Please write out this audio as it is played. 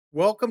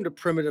Welcome to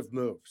Primitive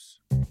Moves,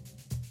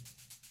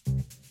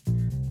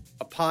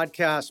 a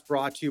podcast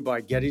brought to you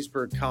by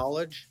Gettysburg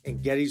College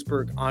and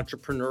Gettysburg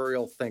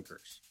Entrepreneurial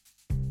Thinkers.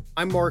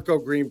 I'm Marco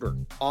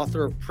Greenberg,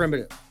 author of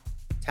Primitive,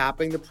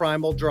 Tapping the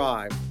Primal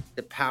Drive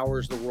that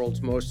powers the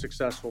world's most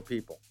successful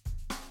people.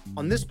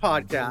 On this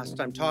podcast,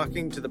 I'm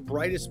talking to the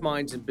brightest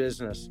minds in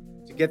business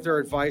to get their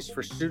advice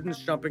for students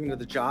jumping into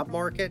the job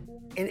market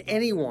and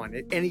anyone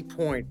at any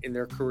point in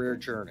their career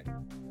journey.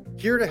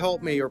 Here to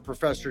help me are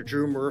Professor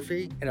Drew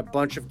Murphy and a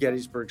bunch of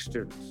Gettysburg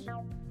students.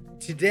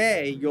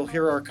 Today, you'll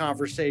hear our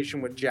conversation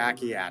with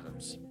Jackie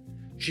Adams.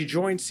 She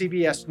joined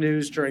CBS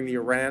News during the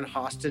Iran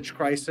hostage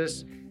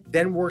crisis,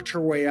 then worked her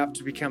way up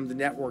to become the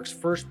network's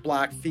first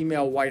Black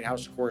female White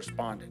House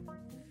correspondent.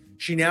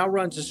 She now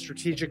runs a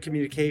strategic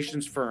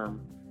communications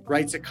firm,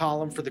 writes a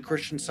column for the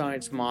Christian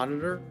Science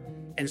Monitor,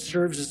 and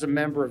serves as a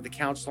member of the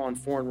Council on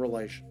Foreign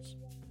Relations.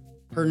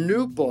 Her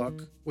new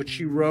book, which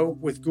she wrote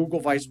with Google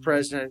Vice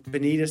President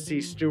Benita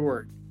C.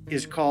 Stewart,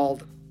 is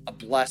called A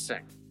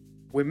Blessing: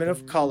 Women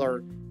of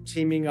Color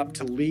Teaming Up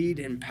to Lead,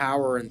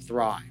 Empower, and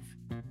Thrive.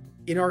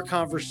 In our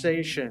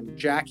conversation,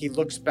 Jackie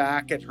looks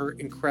back at her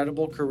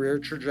incredible career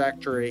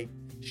trajectory,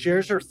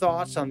 shares her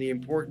thoughts on the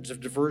importance of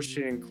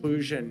diversity and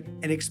inclusion,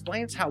 and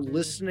explains how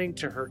listening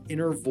to her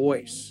inner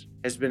voice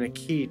has been a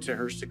key to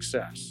her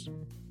success.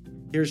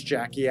 Here's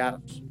Jackie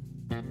Adams.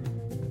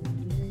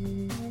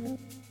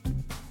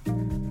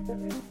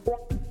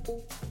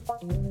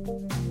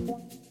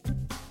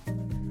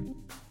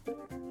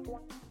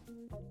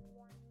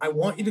 I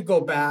want you to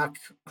go back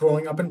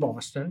growing up in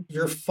Boston.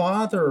 Your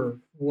father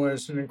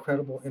was an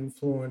incredible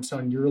influence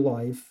on your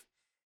life.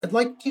 I'd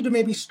like you to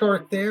maybe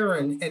start there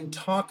and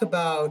talk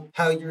about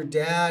how your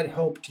dad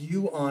helped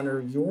you honor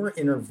your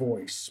inner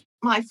voice.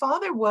 My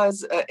father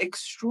was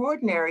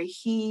extraordinary.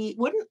 He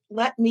wouldn't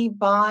let me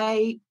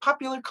buy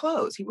popular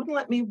clothes. He wouldn't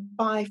let me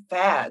buy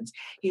fads.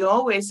 He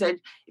always said,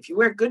 if you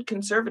wear good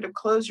conservative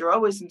clothes, you're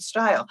always in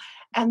style.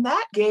 And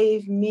that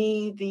gave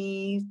me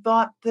the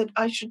thought that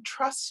I should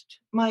trust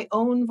my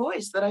own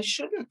voice, that I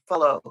shouldn't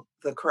follow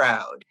the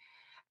crowd.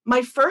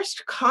 My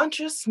first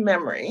conscious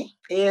memory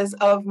is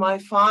of my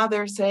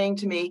father saying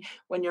to me,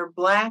 when you're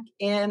Black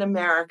in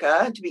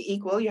America, to be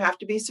equal, you have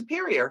to be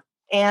superior.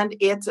 And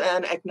it's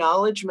an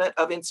acknowledgement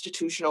of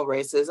institutional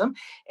racism,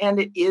 and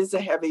it is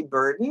a heavy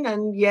burden.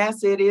 And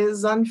yes, it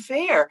is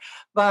unfair.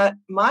 But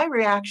my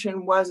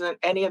reaction wasn't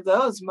any of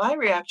those. My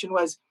reaction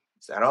was,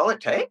 is that all it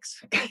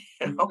takes?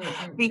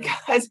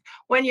 Because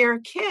when you're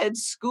a kid,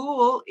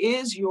 school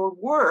is your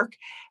work.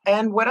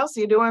 And what else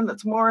are you doing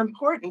that's more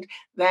important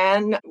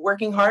than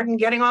working hard and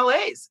getting all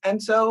A's?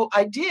 And so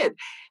I did.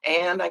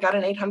 And I got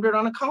an 800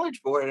 on a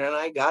college board, and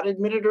I got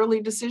admitted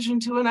early decision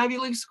to an Ivy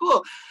League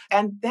school.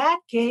 And that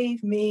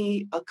gave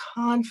me a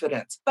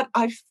confidence. But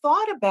I've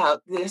thought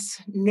about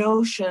this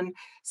notion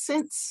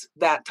since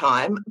that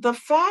time. The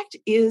fact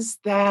is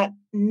that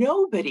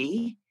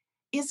nobody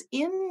is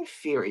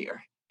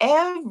inferior.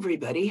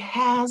 Everybody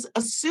has a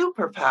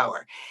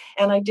superpower.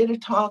 And I did a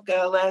talk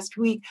last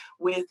week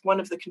with one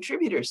of the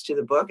contributors to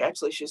the book.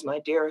 Actually, she's my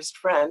dearest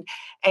friend.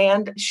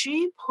 And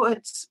she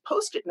puts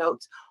Post-it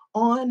notes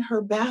on her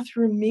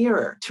bathroom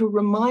mirror to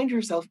remind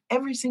herself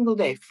every single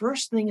day,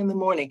 first thing in the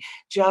morning,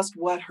 just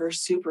what her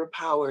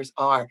superpowers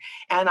are.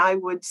 And I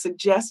would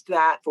suggest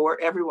that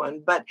for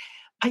everyone. But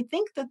I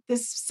think that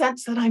this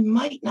sense that I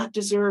might not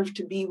deserve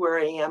to be where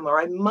I am, or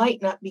I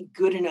might not be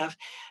good enough,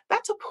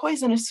 that's a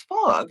poisonous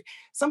fog.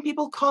 Some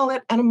people call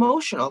it an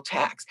emotional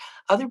tax.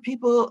 Other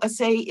people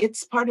say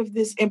it's part of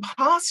this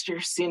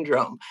imposter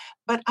syndrome.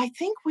 But I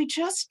think we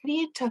just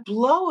need to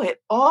blow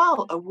it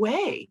all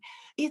away.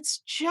 It's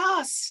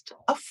just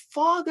a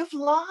fog of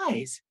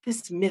lies,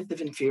 this myth of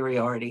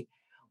inferiority.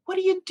 What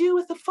do you do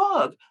with the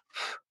fog?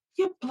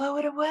 You blow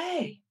it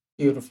away.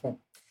 Beautiful.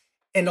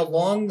 And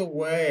along the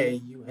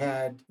way, you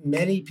had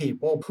many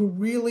people who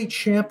really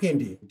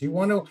championed you. Do you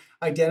want to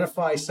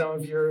identify some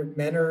of your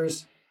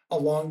mentors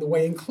along the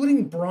way,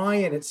 including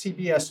Brian at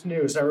CBS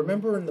News? I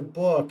remember in the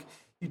book,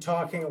 you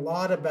talking a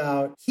lot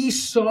about he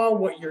saw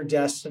what your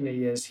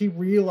destiny is. He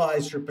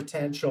realized your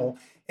potential,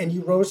 and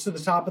you rose to the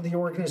top of the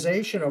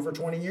organization over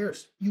 20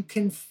 years. You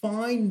can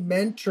find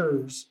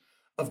mentors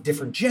of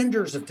different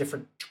genders, of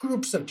different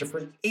groups, of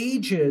different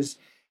ages,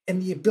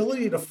 and the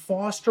ability to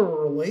foster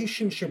a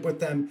relationship with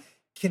them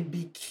can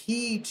be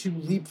key to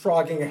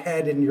leapfrogging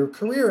ahead in your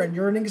career, and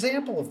you're an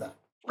example of that.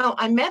 Well,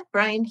 I met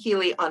Brian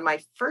Healy on my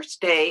first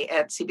day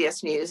at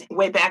CBS News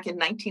way back in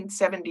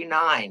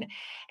 1979,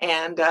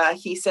 and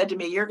he said to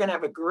me, you're going to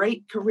have a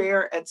great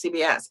career at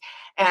CBS.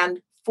 And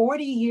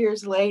 40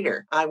 years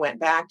later, I went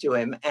back to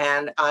him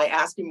and I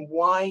asked him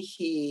why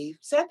he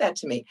said that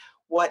to me,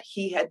 what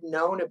he had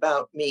known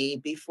about me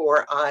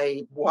before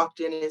I walked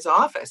in his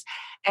office.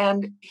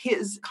 And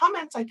his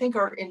comments, I think,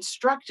 are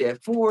instructive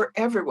for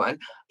everyone.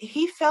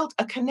 He felt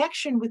a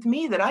connection with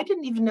me that I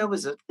didn't even know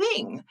was a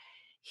thing.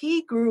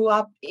 He grew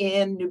up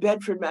in New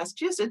Bedford,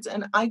 Massachusetts,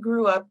 and I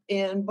grew up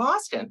in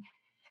Boston.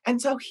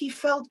 And so he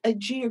felt a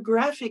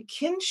geographic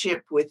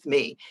kinship with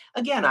me.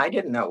 Again, I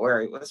didn't know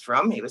where he was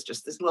from. He was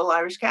just this little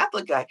Irish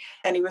Catholic guy,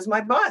 and he was my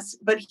boss,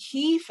 but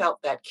he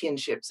felt that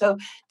kinship. So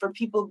for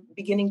people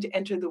beginning to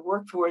enter the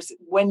workforce,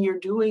 when you're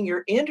doing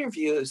your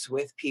interviews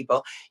with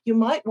people, you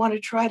might want to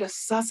try to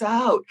suss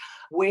out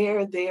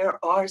where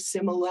there are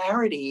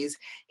similarities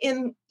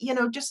in,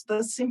 just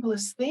the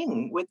simplest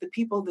thing with the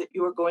people that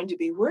you're going to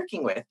be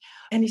working with.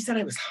 And he said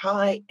I was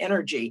high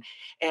energy.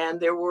 And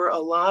there were a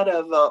lot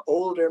of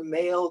older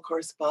male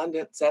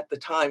correspondents at the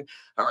time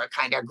who were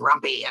kind of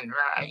grumpy and,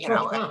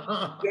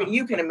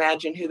 you can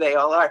imagine who they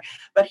all are.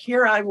 But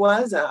here I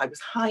was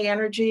high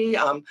energy.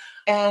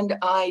 And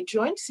I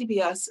joined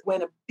CBS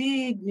when a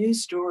big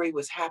news story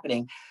was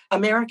happening.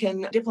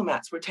 American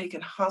diplomats were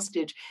taken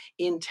hostage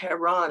in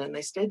Tehran, and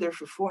they stayed there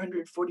for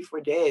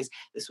 444 days.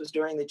 This was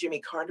during the Jimmy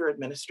Carter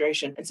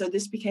administration. And so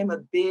this became a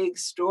big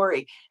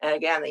story. And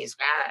again, these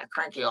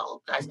cranky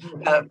old guys.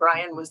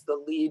 Brian was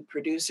the lead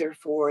producer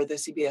for the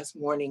CBS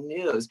Morning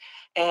News.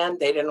 And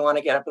they didn't want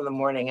to get up in the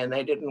morning and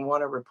they didn't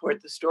want to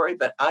report the story.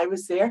 But I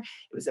was there.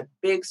 It was a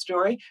big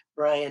story.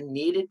 Brian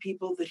needed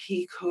people that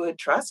he could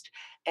trust.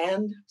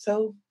 And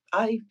so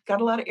I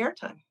got a lot of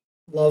airtime.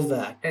 Love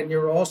that. And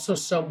you're also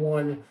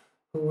someone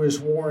who has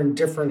worn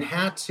different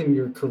hats in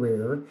your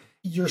career.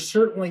 You're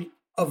certainly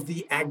of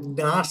the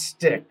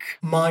agnostic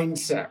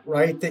mindset,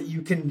 right? That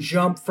you can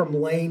jump from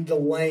lane to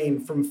lane,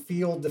 from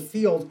field to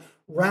field,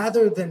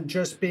 rather than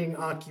just being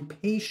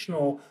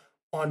occupational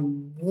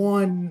on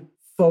one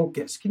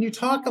focus. Can you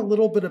talk a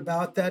little bit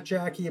about that,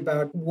 Jackie,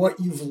 about what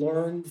you've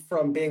learned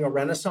from being a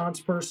Renaissance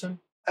person?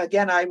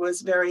 Again, I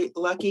was very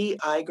lucky.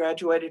 I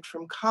graduated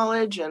from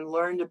college and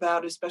learned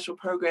about a special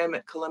program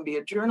at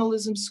Columbia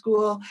Journalism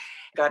School,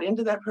 got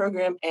into that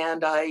program,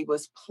 and I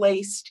was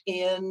placed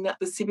in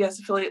the CBS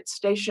affiliate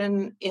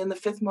station in the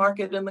fifth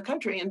market in the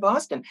country in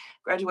Boston.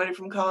 Graduated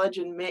from college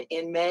in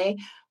May,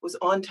 was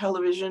on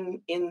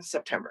television in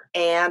September.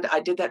 And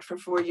I did that for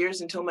 4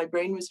 years until my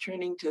brain was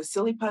turning to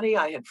silly putty.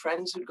 I had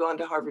friends who'd gone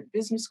to Harvard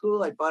Business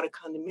School. I bought a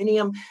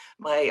condominium.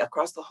 My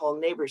across the hall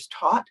neighbors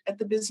taught at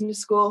the business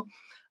school.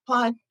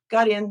 Applied,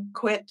 got in,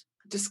 quit,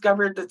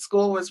 discovered that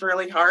school was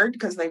really hard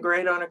because they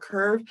grade on a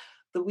curve.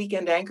 The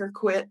weekend anchor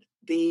quit.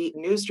 The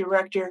news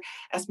director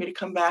asked me to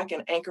come back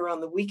and anchor on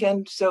the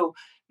weekend. So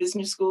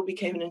business school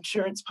became an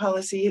insurance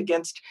policy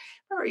against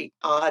very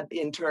odd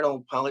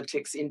internal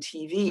politics in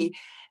TV.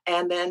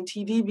 And then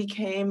TV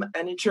became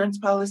an insurance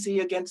policy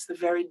against the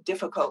very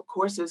difficult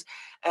courses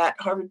at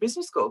Harvard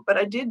Business School. But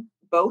I did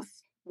both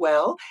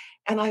well.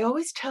 And I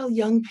always tell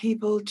young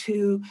people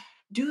to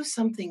do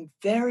something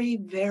very,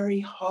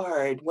 very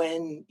hard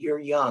when you're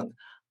young.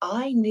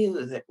 I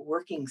knew that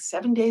working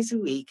 7 days a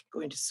week,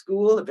 going to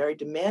school, a very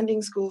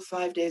demanding school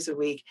 5 days a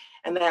week,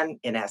 and then,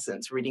 in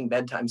essence, reading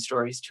bedtime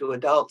stories to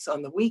adults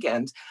on the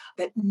weekends,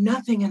 that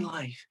nothing in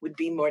life would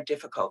be more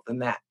difficult than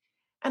that.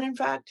 And in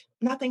fact,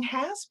 nothing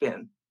has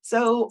been.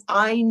 So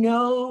I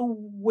know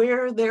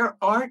where there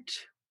aren't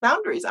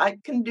boundaries. I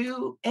can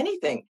do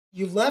anything.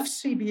 You left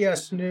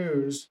CBS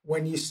News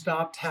when you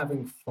stopped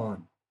having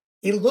fun.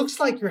 It looks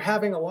like you're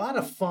having a lot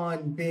of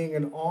fun being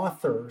an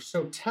author.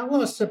 So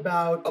tell us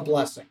about A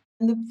Blessing.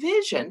 And the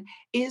vision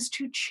is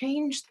to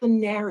change the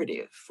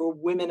narrative for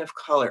women of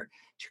color,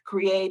 to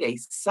create a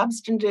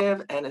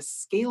substantive and a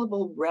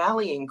scalable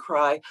rallying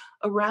cry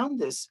around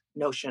this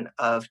notion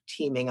of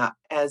teaming up.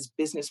 As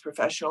business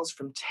professionals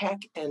from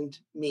tech and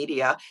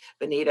media,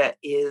 Benita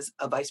is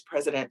a vice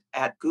president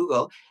at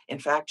Google. In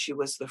fact, she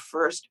was the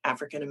first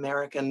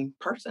African-American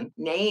person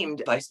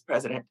named vice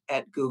president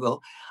at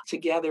Google.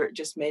 Together, it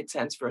just made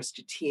sense for us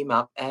to team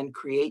up and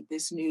create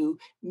this new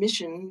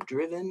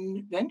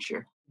mission-driven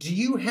venture. Do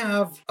you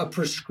have a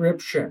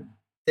prescription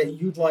that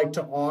you'd like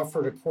to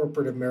offer to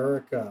corporate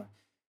America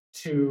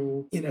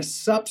to, in a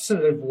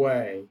substantive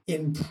way,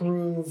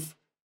 improve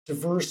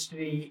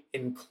diversity,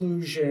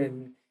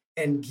 inclusion,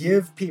 and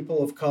give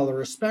people of color,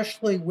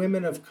 especially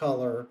women of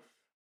color,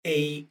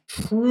 a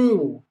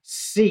true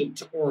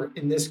seat, or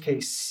in this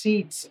case,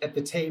 seats at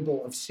the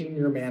table of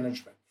senior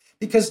management?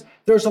 Because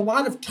there's a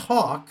lot of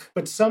talk,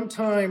 but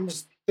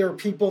sometimes there are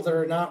people that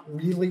are not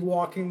really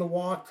walking the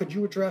walk. Could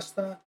you address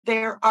that?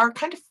 There are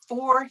kind of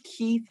 4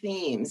 key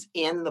themes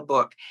in the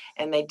book,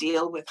 and they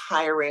deal with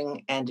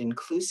hiring and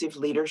inclusive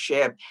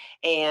leadership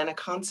and a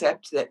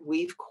concept that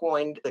we've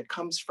coined that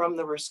comes from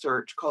the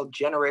research called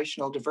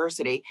generational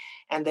diversity,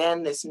 and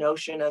then this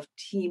notion of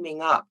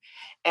teaming up.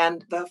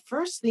 And the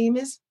first theme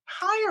is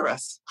hire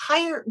us,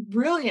 hire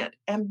brilliant,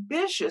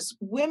 ambitious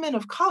women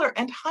of color,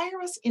 and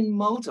hire us in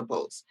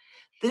multiples.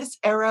 This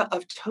era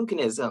of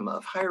tokenism,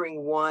 of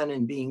hiring one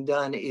and being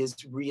done, is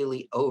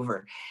really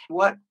over.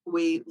 What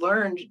we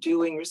learned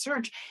doing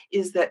research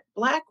is that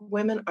Black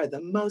women are the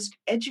most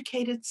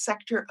educated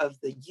sector of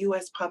the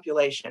US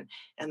population,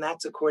 and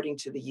that's according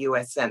to the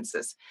US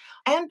Census.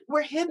 And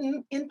we're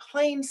hidden in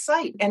plain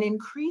sight. And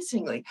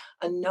increasingly,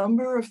 a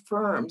number of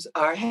firms,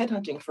 our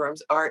headhunting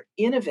firms, are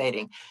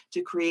innovating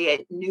to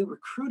create new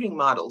recruiting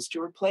models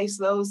to replace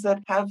those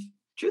that have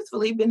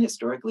truthfully been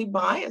historically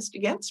biased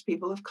against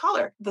people of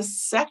color. The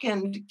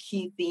second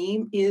key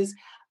theme is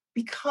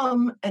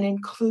become an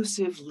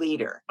inclusive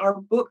leader. Our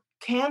book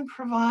can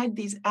provide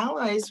these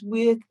allies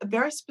with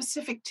very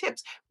specific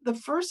tips. The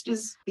first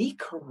is be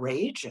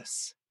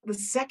courageous. The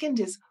second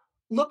is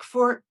look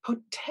for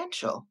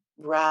potential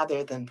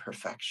rather than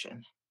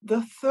perfection.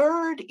 The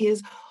third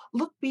is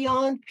look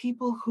beyond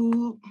people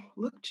who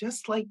look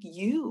just like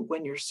you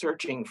when you're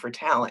searching for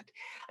talent.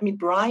 I mean,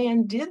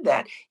 Brian did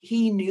that.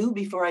 He knew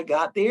before I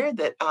got there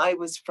that I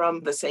was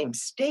from the same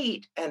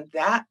state, and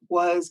that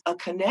was a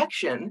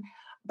connection.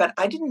 But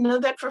I didn't know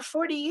that for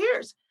 40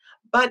 years.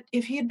 But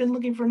if he had been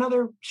looking for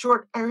another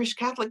short Irish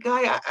Catholic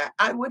guy,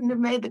 I wouldn't have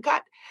made the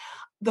cut.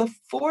 The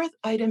fourth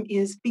item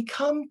is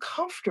become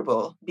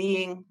comfortable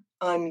being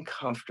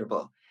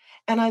uncomfortable.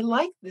 And I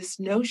like this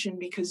notion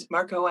because,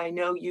 Marco, I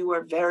know you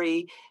are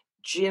very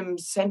gym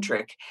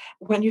centric.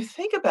 When you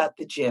think about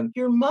the gym,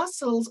 your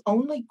muscles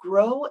only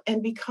grow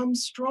and become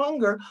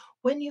stronger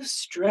when you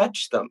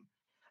stretch them.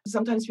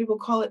 Sometimes people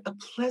call it a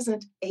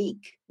pleasant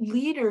ache.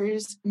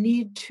 Leaders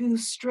need to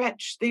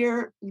stretch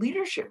their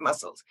leadership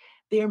muscles,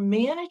 their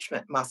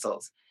management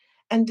muscles,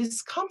 and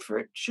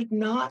discomfort should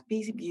not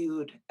be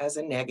viewed as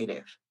a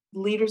negative.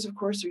 Leaders, of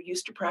course, are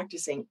used to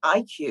practicing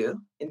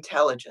IQ,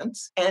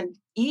 intelligence, and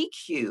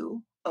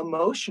EQ,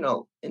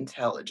 emotional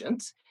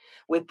intelligence.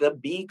 With the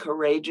be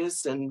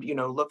courageous and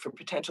look for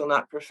potential,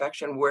 not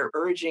perfection, we're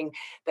urging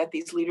that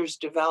these leaders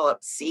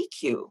develop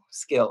CQ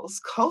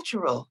skills,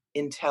 cultural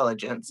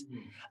intelligence.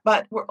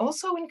 But we're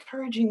also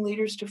encouraging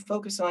leaders to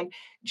focus on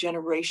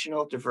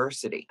generational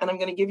diversity. And I'm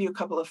going to give you a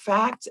couple of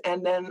facts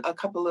and then a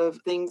couple of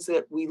things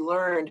that we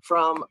learned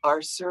from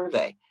our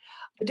survey.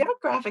 The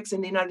demographics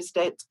in the United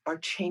States are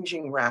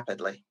changing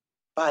rapidly.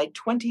 By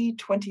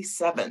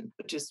 2027,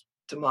 which is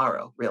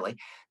tomorrow, really,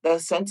 the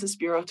Census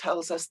Bureau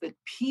tells us that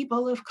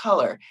people of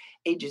color,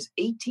 ages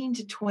 18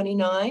 to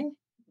 29,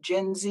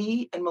 Gen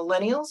Z and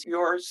millennials,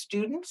 your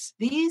students,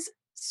 these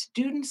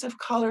students of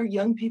color,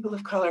 young people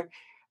of color,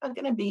 are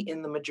going to be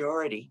in the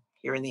majority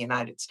here in the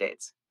United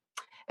States.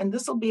 And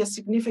this will be a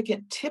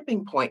significant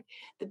tipping point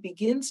that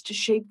begins to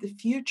shape the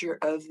future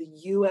of the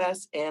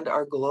US and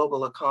our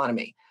global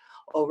economy.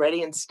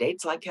 Already in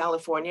states like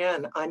California,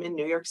 and I'm in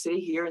New York City,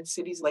 here in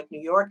cities like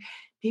New York,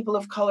 people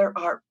of color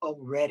are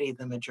already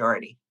the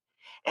majority.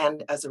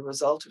 And as a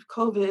result of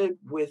COVID,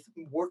 with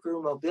worker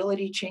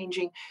mobility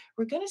changing,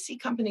 we're going to see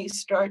companies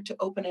start to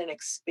open and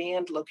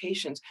expand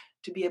locations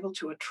to be able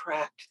to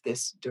attract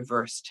this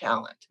diverse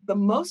talent. The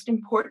most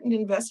important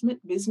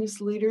investment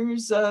business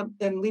leaders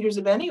and leaders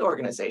of any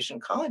organization,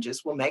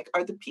 colleges, will make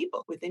are the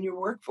people within your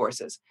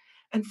workforces.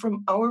 And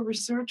from our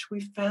research,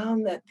 we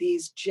found that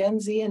these Gen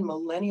Z and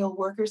millennial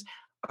workers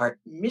are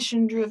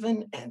mission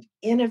driven and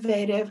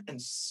innovative and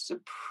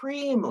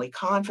supremely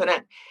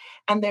confident.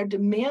 And they're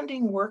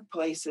demanding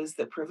workplaces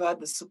that provide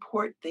the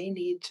support they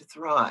need to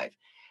thrive.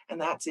 And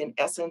that's, in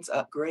essence,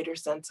 a greater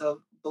sense of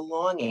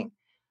belonging,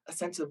 a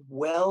sense of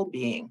well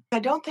being. I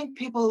don't think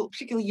people,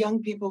 particularly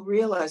young people,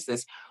 realize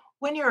this.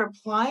 When you're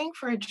applying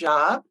for a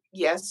job,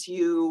 yes,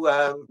 you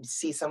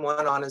see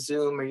someone on a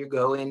Zoom or you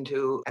go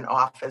into an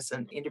office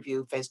and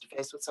interview face to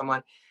face with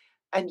someone.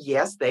 And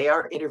yes, they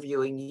are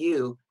interviewing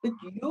you, but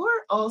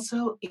you're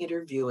also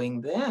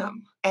interviewing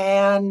them.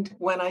 And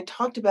when I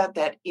talked about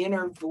that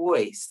inner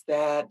voice,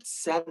 that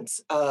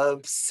sense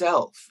of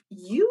self,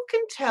 you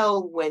can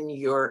tell when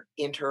you're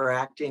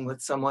interacting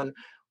with someone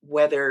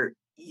whether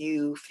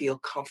you feel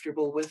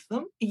comfortable with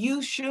them.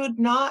 You should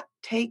not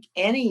take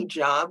any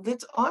job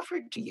that's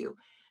offered to you.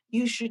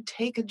 You should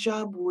take a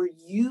job where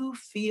you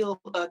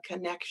feel a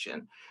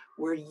connection,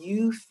 where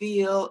you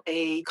feel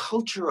a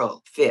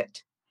cultural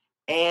fit.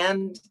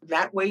 And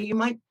that way you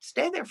might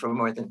stay there for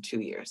more than 2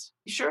 years.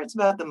 Sure, it's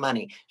about the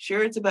money.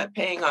 Sure, it's about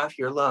paying off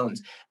your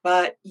loans,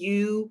 but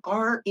you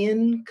are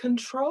in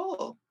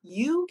control.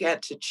 You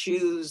get to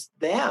choose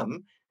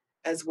them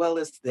as well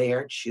as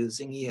they're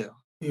choosing you.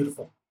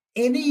 Beautiful.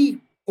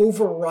 Any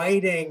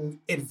overriding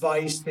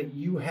advice that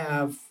you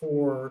have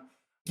for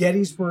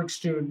Gettysburg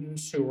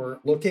students who are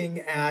looking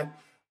at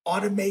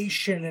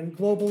automation and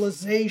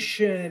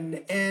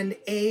globalization and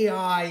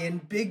AI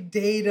and big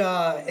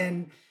data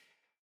and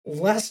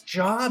less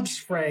jobs,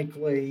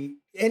 frankly?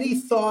 Any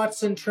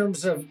thoughts in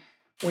terms of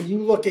when you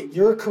look at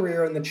your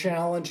career and the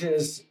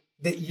challenges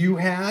that you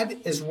had,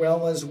 as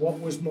well as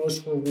what was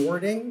most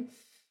rewarding?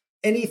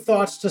 Any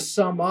thoughts to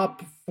sum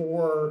up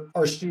for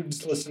our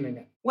students listening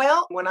in?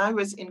 Well, when I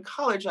was in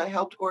college, I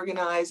helped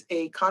organize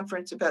a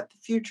conference about the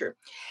future.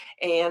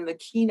 And the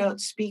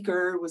keynote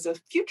speaker was a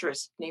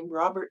futurist named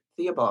Robert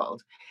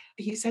Theobald.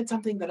 He said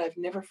something that I've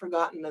never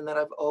forgotten and that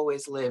I've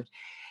always lived.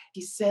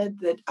 He said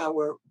that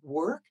our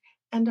work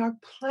and our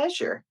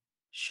pleasure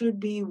should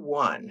be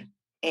one.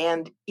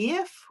 And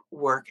if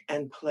work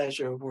and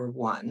pleasure were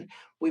one,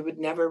 we would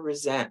never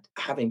resent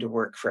having to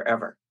work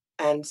forever.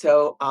 And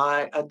so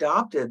I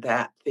adopted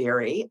that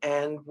theory.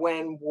 And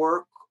when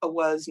work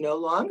was no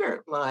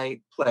longer my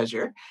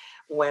pleasure.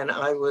 When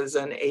I was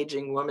an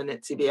aging woman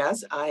at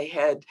CBS, I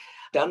had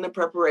done the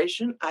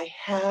preparation, I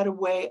had a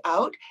way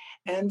out,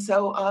 and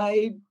so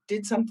I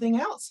did something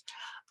else.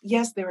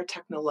 Yes, there are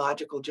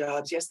technological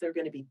jobs. Yes, there are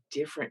going to be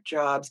different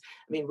jobs.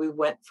 I mean, we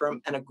went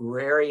from an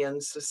agrarian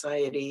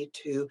society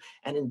to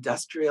an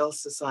industrial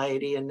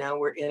society, and now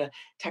we're in a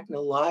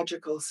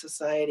technological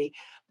society.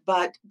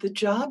 But the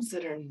jobs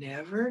that are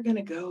never going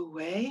to go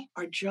away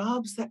are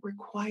jobs that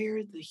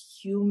require the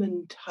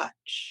human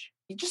touch.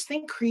 You just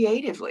think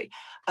creatively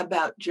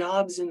about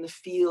jobs in the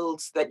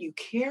fields that you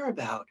care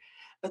about,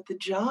 but the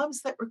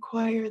jobs that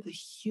require the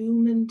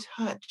human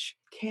touch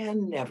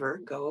can never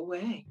go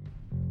away.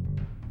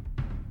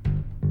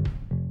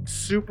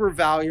 Super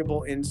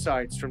valuable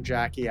insights from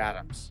Jackie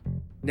Adams.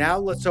 Now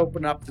let's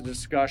open up the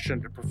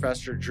discussion to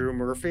Professor Drew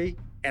Murphy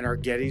and our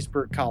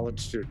Gettysburg College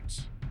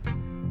students.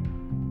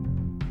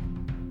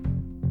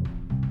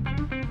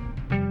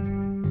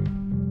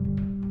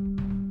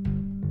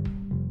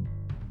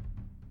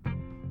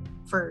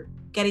 For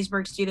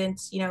Gettysburg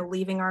students,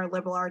 leaving our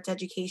liberal arts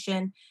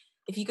education,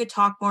 if you could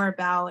talk more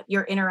about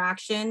your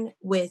interaction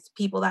with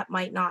people that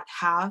might not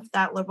have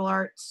that liberal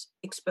arts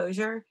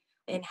exposure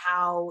and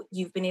how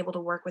you've been able to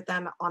work with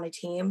them on a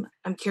team.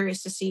 I'm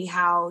curious to see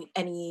how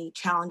any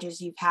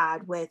challenges you've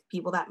had with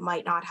people that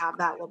might not have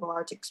that liberal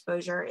arts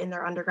exposure in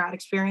their undergrad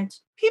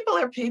experience. People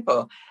are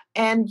people,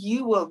 and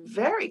you will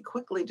very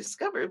quickly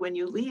discover when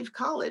you leave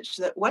college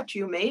that what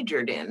you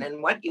majored in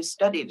and what you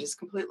studied is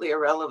completely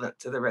irrelevant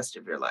to the rest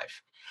of your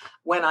life.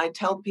 When I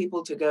tell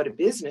people to go to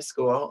business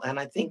school, and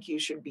I think you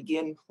should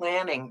begin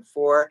planning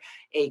for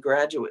a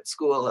graduate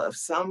school of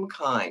some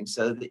kind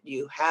so that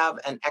you have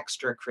an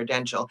extra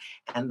credential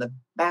and the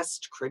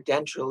best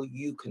credential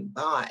you can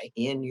buy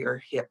in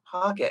your hip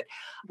pocket,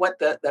 what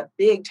the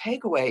big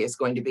takeaway is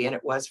going to be, and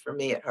it was for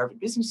me at Harvard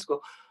Business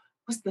School,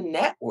 was the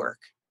network.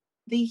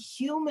 The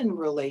human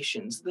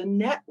relations, the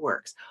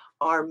networks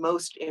are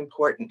most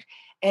important.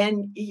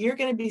 And you're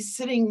going to be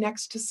sitting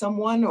next to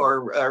someone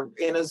or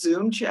in a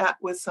Zoom chat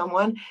with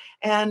someone,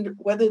 and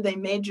whether they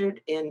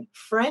majored in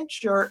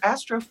French or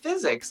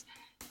astrophysics,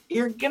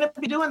 you're going to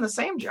be doing the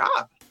same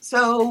job.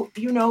 So,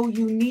 you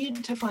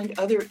need to find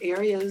other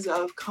areas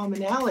of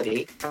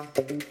commonality.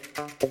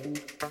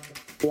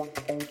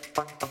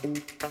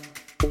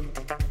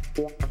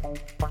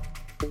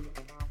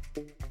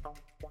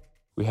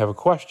 We have a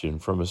question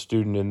from a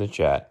student in the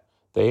chat.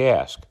 They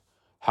ask,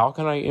 how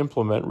can I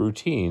implement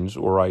routines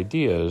or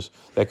ideas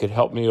that could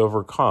help me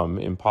overcome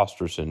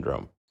imposter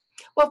syndrome?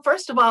 Well,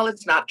 first of all,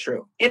 it's not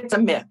true. It's a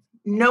myth.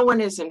 No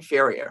one is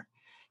inferior.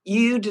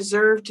 You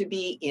deserve to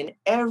be in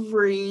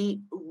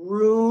every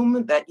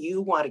room that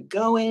you want to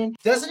go in.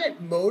 Doesn't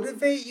it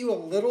motivate you a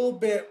little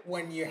bit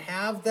when you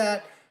have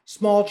that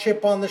small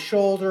chip on the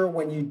shoulder,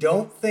 when you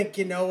don't think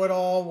you know it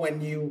all,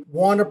 when you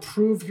want to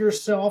prove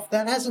yourself?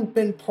 That hasn't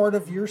been part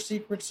of your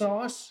secret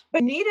sauce?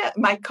 Anita,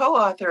 my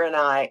co-author, and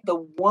I, the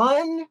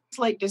one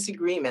slight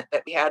disagreement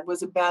that we had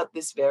was about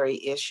this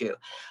very issue.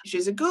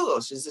 She's a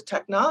Google, she's a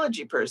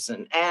technology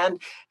person,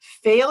 and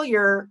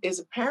failure is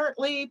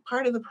apparently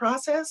part of the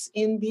process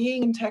in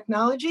being in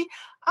technology.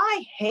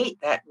 I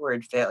hate that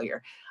word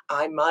failure.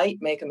 I might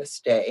make a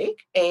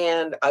mistake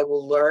and I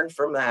will learn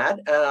from that.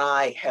 And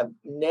I have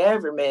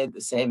never made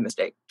the same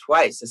mistake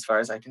twice, as far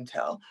as I can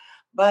tell.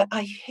 But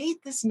I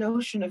hate this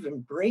notion of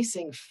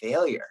embracing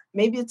failure.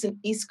 Maybe it's an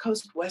East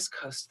Coast, West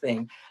Coast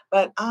thing,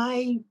 but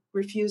I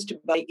refuse to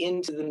buy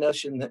into the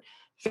notion that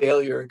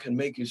failure can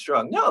make you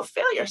strong. No,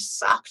 failure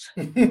sucks.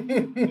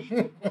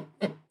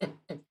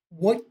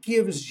 What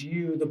gives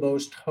you the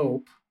most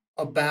hope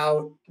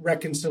about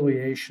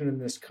reconciliation in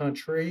this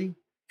country?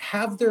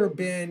 Have there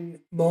been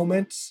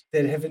moments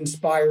that have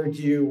inspired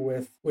you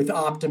with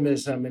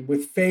optimism and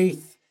with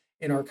faith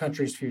in our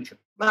country's future?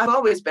 I've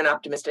always been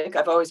optimistic.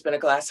 I've always been a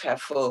glass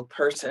half full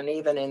person,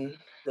 even in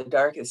the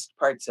darkest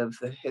parts of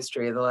the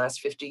history of the last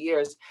 50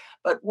 years.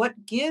 But what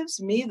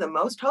gives me the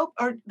most hope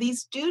are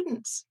these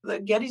students, the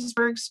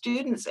Gettysburg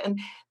students, and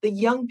the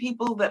young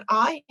people that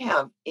I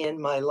have in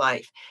my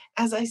life.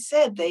 As I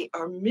said, they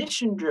are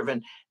mission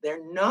driven.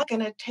 They're not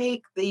going to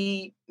take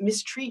the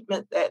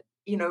mistreatment that,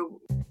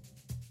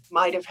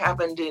 might have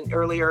happened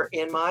earlier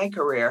in my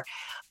career.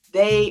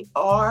 They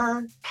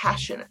are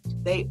passionate,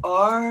 they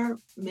are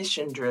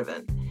mission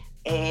driven,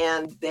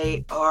 and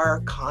they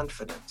are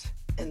confident,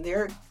 and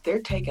they're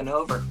taking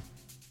over.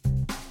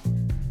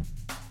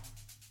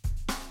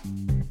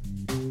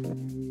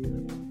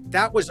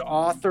 That was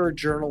author,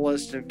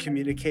 journalist, and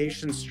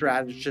communications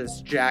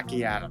strategist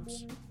Jackie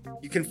Adams.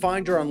 You can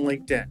find her on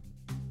LinkedIn.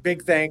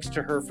 Big thanks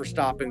to her for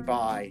stopping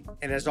by.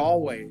 And as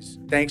always,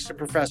 thanks to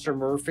Professor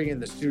Murphy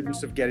and the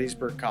students of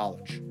Gettysburg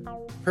College.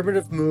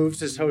 Primitive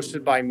Moves is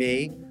hosted by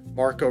me,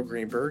 Marco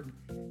Greenberg,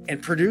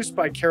 and produced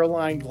by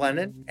Caroline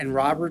Glennon and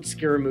Robert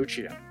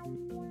Scaramuccia.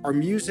 Our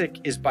music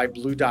is by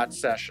Blue Dot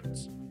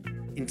Sessions.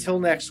 Until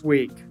next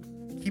week,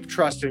 keep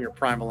trusting your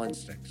primal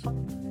instincts.